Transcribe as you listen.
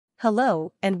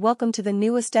Hello and welcome to the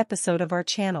newest episode of our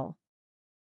channel.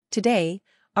 Today,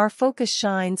 our focus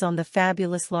shines on the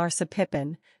fabulous Larsa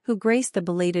Pippen, who graced the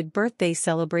belated birthday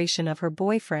celebration of her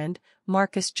boyfriend,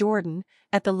 Marcus Jordan,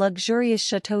 at the luxurious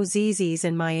Chateau ZZ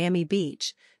in Miami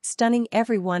Beach, stunning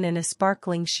everyone in a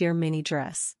sparkling sheer mini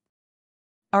dress.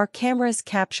 Our cameras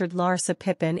captured Larsa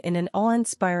Pippen in an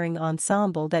awe-inspiring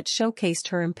ensemble that showcased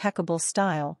her impeccable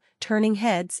style, turning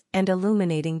heads and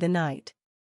illuminating the night.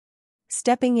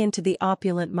 Stepping into the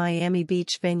opulent Miami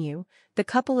Beach venue, the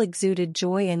couple exuded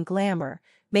joy and glamour,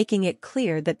 making it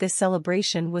clear that this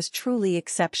celebration was truly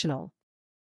exceptional.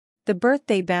 The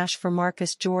birthday bash for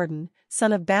Marcus Jordan,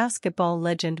 son of basketball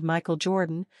legend Michael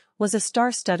Jordan, was a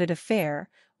star-studded affair,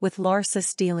 with Larsa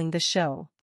stealing the show.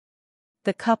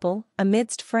 The couple,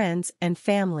 amidst friends and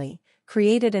family,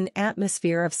 created an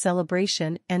atmosphere of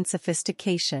celebration and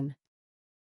sophistication.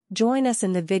 Join us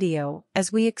in the video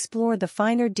as we explore the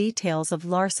finer details of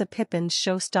Larsa Pippen's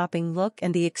show-stopping look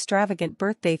and the extravagant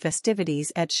birthday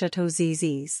festivities at Chateau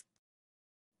ZZ's.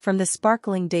 From the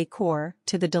sparkling decor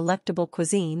to the delectable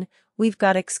cuisine, we've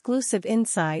got exclusive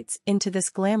insights into this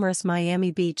glamorous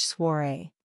Miami Beach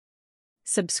soiree.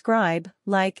 Subscribe,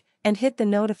 like, and hit the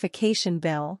notification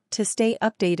bell to stay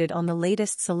updated on the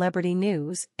latest celebrity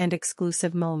news and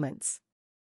exclusive moments.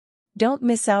 Don't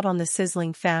miss out on the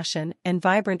sizzling fashion and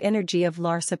vibrant energy of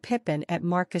Larsa Pippen at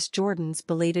Marcus Jordan's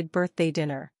belated birthday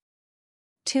dinner.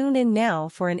 Tune in now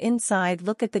for an inside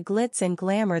look at the glitz and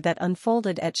glamour that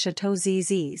unfolded at Chateau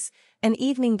ZZ's, an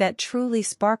evening that truly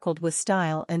sparkled with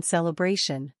style and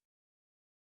celebration.